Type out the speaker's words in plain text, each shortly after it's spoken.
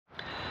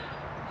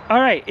All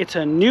right, it's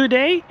a new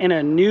day and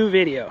a new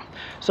video.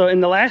 So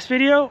in the last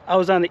video, I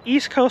was on the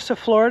east coast of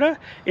Florida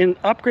in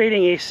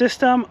upgrading a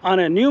system on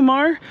a new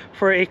Mar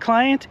for a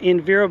client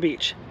in Vero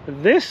Beach.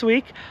 This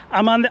week,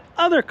 I'm on the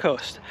other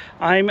coast.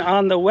 I'm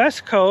on the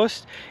west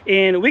coast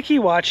in Weeki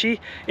Wachee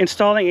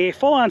installing a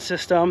full-on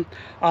system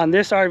on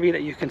this RV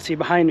that you can see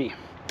behind me.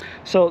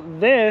 So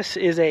this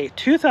is a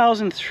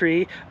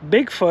 2003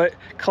 Bigfoot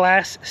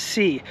Class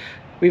C.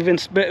 We've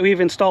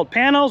installed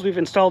panels, we've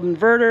installed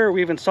inverter,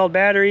 we've installed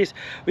batteries,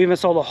 we've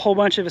installed a whole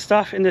bunch of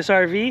stuff in this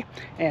RV,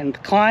 and the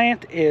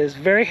client is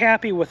very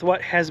happy with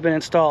what has been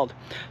installed.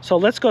 So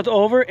let's go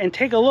over and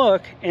take a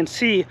look and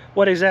see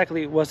what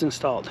exactly was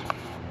installed.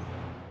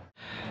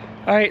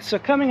 All right, so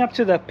coming up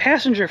to the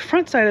passenger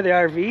front side of the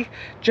RV,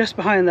 just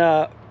behind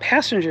the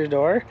passenger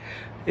door,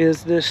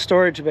 is this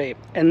storage bay,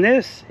 and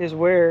this is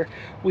where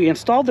we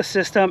installed the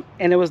system,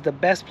 and it was the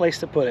best place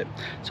to put it.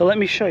 So let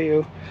me show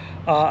you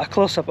a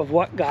close-up of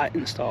what got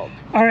installed.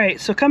 All right,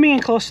 so coming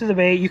in close to the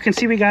bay, you can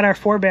see we got our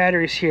 4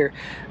 batteries here.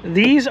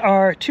 These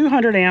are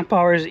 200 amp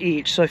hours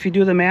each, so if you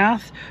do the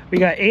math, we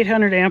got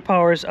 800 amp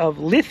hours of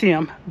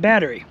lithium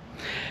battery.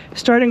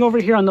 Starting over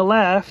here on the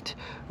left,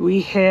 we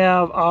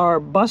have our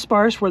bus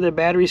bars where the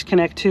batteries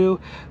connect to.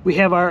 We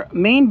have our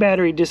main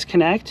battery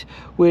disconnect,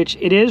 which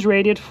it is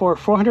rated for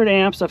 400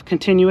 amps of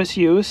continuous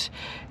use.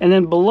 And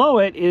then below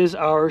it is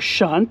our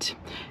shunt,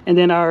 and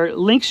then our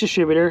Lynx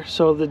distributor,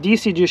 so the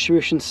DC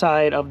distribution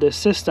side of this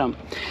system.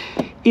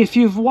 If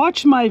you've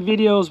watched my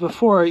videos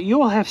before, you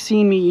will have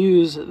seen me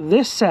use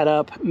this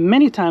setup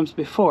many times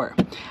before.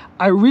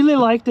 I really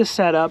like this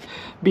setup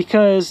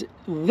because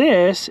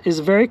this is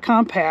very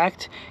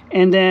compact,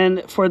 and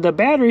then for the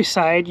battery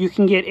side you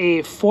can get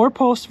a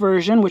 4-post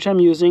version, which I'm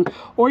using,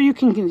 or you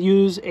can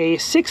use a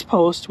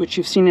 6-post, which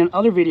you've seen in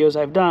other videos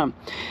I've done.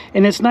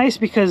 And it's nice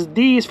because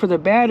these, for the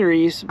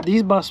batteries,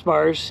 these bus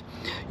bars,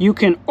 you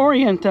can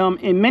orient them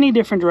in many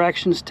different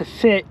directions to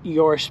fit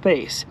your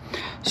space.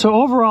 So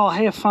overall,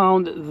 I have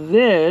found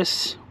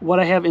this, what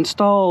I have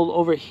installed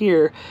over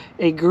here,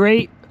 a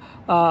great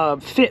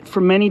fit for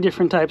many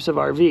different types of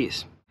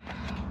RVs.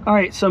 All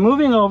right, so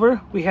moving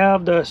over, we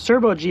have the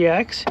Servo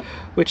GX,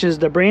 which is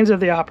the brains of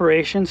the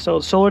operation. So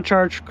solar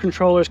charge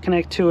controllers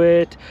connect to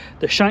it,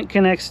 the shunt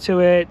connects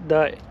to it,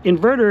 the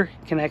inverter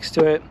connects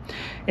to it,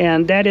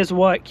 and that is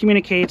what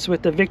communicates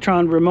with the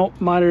Victron remote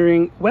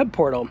monitoring web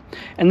portal.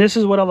 And this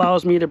is what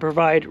allows me to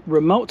provide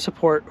remote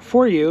support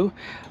for you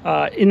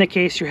in the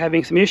case you're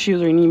having some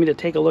issues or you need me to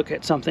take a look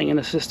at something in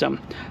the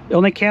system. The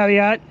only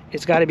caveat,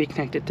 it's got to be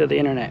connected to the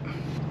internet.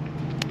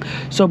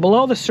 So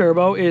below the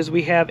servo is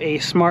we have a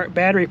smart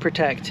battery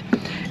protect,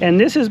 and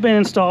this has been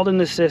installed in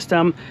the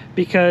system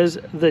because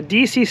the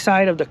DC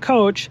side of the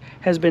coach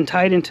has been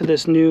tied into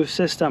this new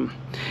system.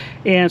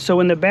 And so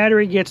when the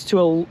battery gets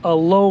to a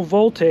low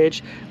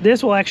voltage,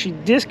 this will actually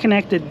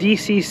disconnect the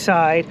DC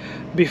side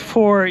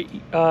before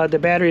the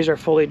batteries are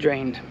fully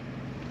drained.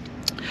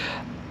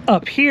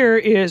 Up here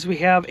is we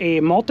have a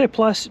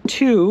MultiPlus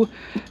 2,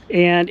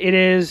 and it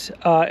is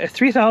a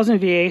 3000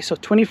 VA, so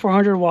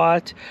 2400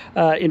 watt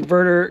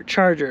inverter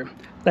charger.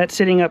 That's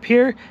sitting up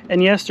here,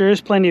 and yes, there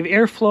is plenty of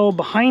airflow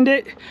behind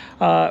it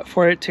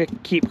for it to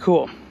keep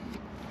cool.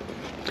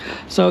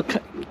 So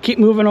keep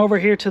moving over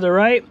here to the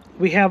right.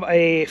 We have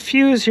a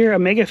fuse here, a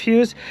mega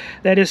fuse,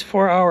 that is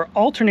for our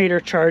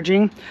alternator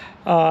charging.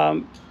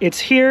 It's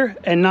here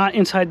and not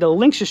inside the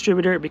Lynx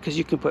distributor because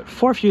you can put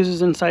 4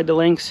 fuses inside the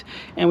Lynx,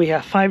 and we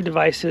have 5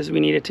 devices we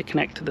needed to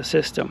connect to the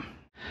system.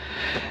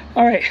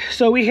 All right,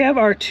 so we have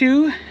our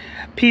 2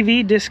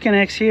 PV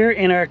disconnects here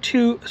and our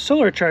 2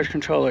 solar charge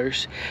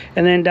controllers,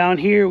 and then down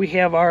here we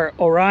have our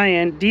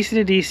Orion DC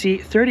to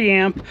DC 30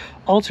 amp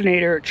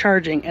alternator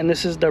charging, and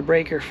this is the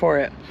breaker for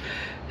it.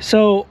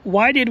 So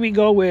why did we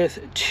go with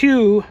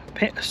 2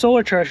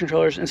 solar charge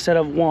controllers instead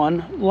of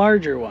 1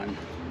 larger one?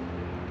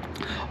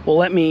 Well,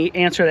 let me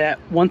answer that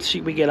once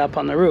we get up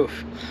on the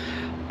roof.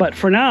 But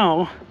for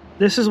now,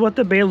 this is what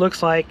the bay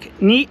looks like.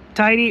 Neat,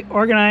 tidy,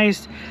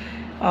 organized.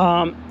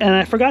 And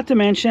I forgot to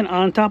mention,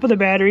 on top of the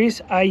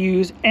batteries, I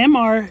use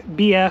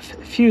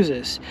MRBF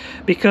fuses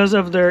because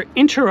of their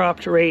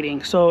interrupt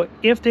rating. So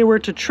if they were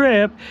to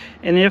trip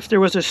and if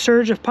there was a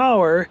surge of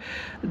power,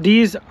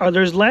 there's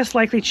less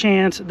likely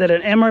chance that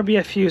an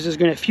MRBF fuse is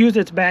going to fuse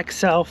its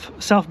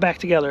self back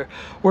together.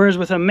 Whereas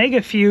with a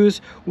mega fuse,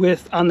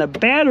 on the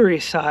battery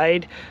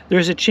side,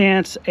 there's a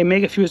chance a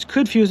mega fuse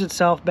could fuse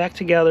itself back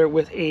together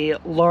with a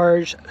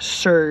large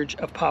surge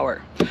of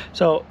power.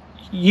 So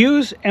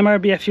use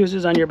MRBF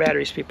fuses on your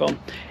batteries, people.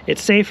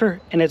 It's safer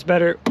and it's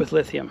better with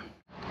lithium.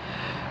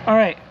 All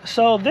right,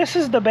 so this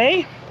is the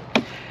bay,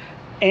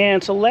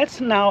 and so let's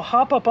now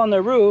hop up on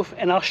the roof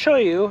and I'll show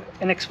you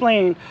and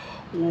explain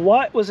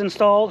what was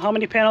installed, how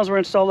many panels were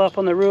installed up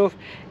on the roof,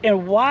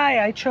 and why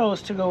I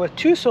chose to go with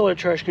 2 solar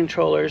charge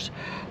controllers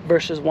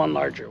versus 1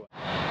 larger one.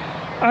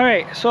 All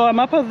right, so I'm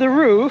up on the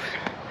roof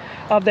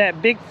of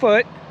that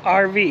Bigfoot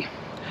RV.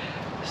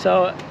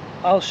 So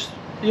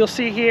you'll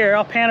see here,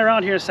 I'll pan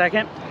around here a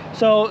second.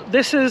 So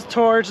this is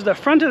towards the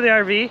front of the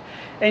RV,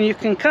 and you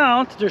can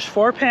count, there's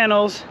 4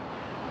 panels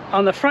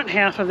on the front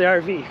half of the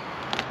RV.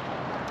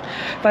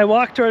 If I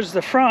walk towards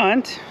the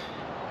front,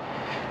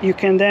 you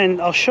can then,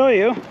 I'll show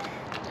you,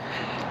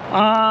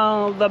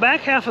 the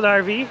back half of the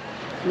RV,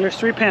 there's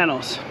 3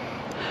 panels.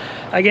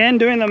 Again,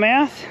 doing the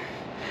math,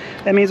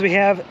 that means we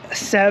have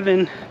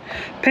 7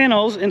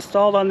 panels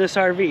installed on this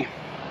RV.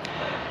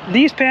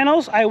 These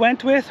panels I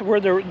went with were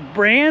the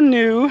brand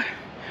new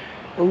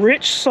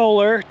Rich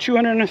Solar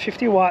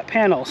 250 watt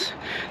panels.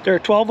 They're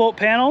 12 volt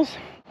panels.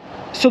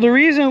 So the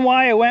reason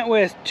why I went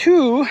with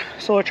 2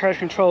 solar charge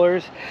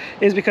controllers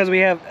is because we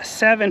have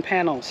 7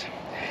 panels.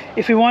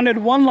 If we wanted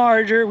one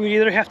larger, we'd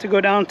either have to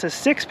go down to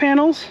 6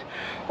 panels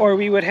or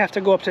we would have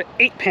to go up to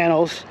 8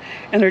 panels,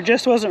 and there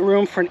just wasn't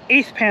room for an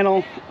 8th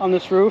panel on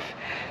this roof,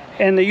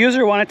 and the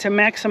user wanted to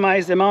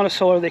maximize the amount of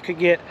solar they could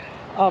get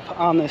up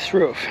on this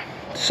roof.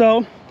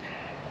 So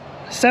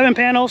 7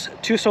 panels,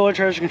 2 solar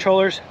charge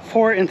controllers,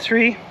 4 and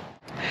 3.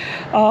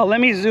 Let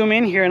me zoom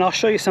in here and I'll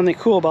show you something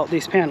cool about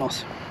these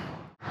panels.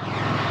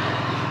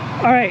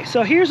 Alright,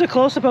 so here's a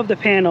close-up of the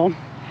panel.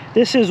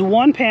 This is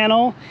one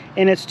panel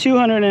and it's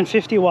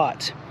 250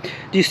 watts.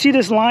 Do you see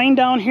this line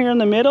down here in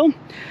the middle?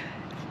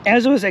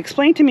 As it was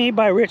explained to me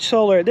by Rich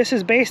Solar, this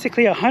is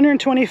basically a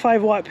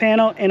 125 watt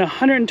panel and a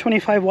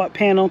 125 watt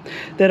panel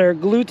that are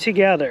glued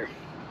together.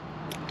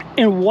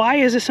 And why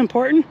is this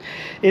important?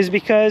 Is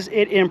because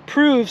it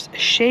improves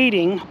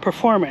shading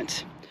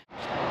performance.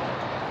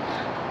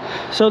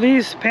 So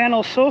these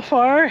panels so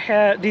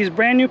far, these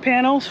brand new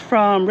panels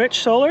from Rich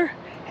Solar,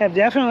 have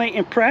definitely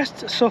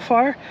impressed so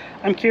far.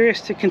 I'm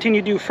curious to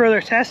continue to do further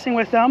testing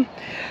with them.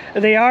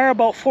 They are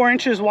about 4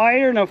 inches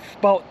wider and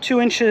about 2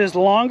 inches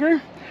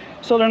longer,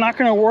 so they're not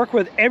going to work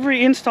with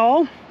every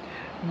install,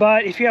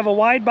 but if you have a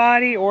wide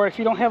body or if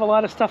you don't have a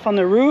lot of stuff on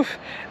the roof,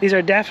 these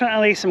are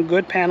definitely some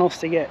good panels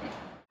to get.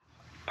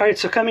 Alright,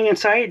 so coming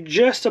inside,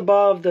 just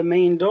above the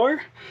main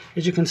door,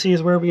 as you can see,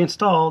 is where we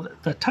installed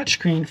the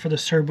touchscreen for the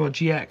Turbo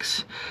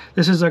GX.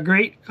 This is a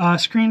great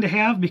screen to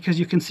have because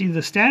you can see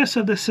the status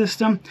of the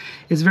system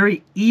is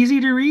very easy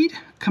to read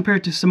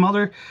compared to some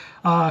other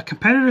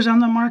competitors on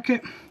the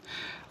market.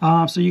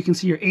 So you can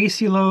see your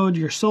AC load,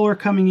 your solar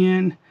coming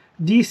in,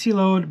 DC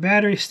load,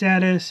 battery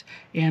status,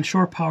 and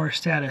shore power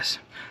status.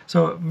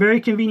 So very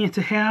convenient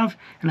to have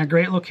and a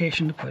great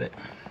location to put it.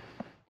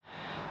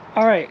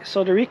 Alright,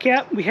 so to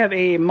recap, we have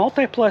a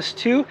MultiPlus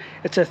 2.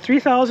 It's a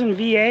 3000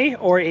 VA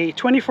or a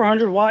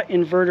 2400 watt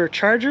inverter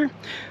charger.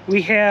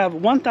 We have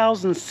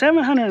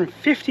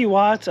 1750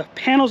 watts of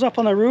panels up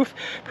on the roof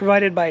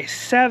provided by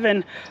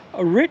 7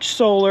 Rich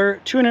Solar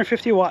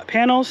 250 watt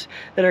panels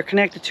that are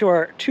connected to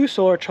our 2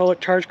 solar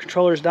charge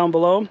controllers down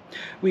below.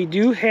 We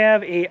do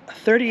have a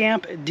 30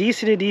 amp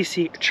DC to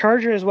DC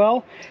charger as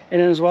well,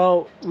 and as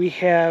well we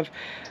have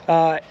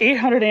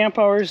 800 amp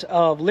hours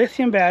of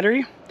lithium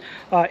battery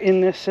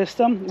in this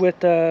system with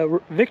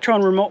the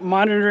Victron remote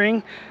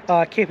monitoring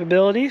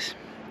capabilities,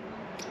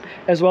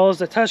 as well as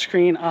the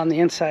touchscreen on the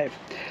inside.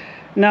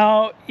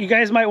 Now, you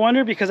guys might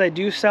wonder, because I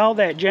do sell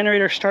that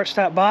generator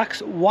start-stop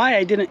box, why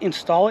I didn't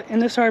install it in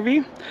this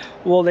RV.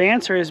 Well, the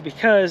answer is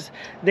because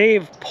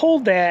they've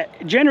pulled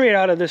that generator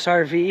out of this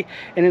RV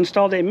and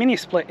installed a mini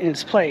split in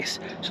its place.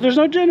 So there's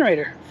no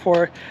generator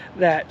for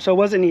that, so it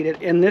wasn't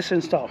needed in this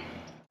install.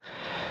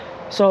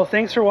 So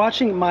thanks for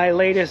watching my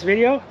latest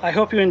video. I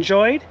hope you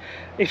enjoyed.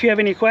 If you have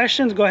any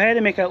questions, go ahead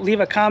and leave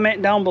a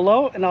comment down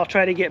below and I'll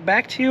try to get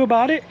back to you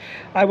about it.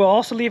 I will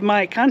also leave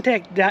my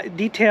contact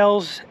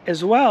details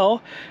as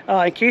well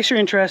in case you're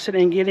interested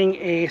in getting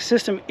a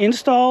system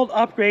installed,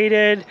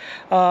 upgraded,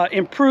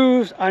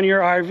 improved on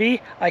your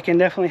RV. I can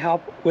definitely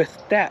help with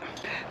that.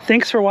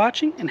 Thanks for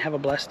watching and have a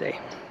blessed day.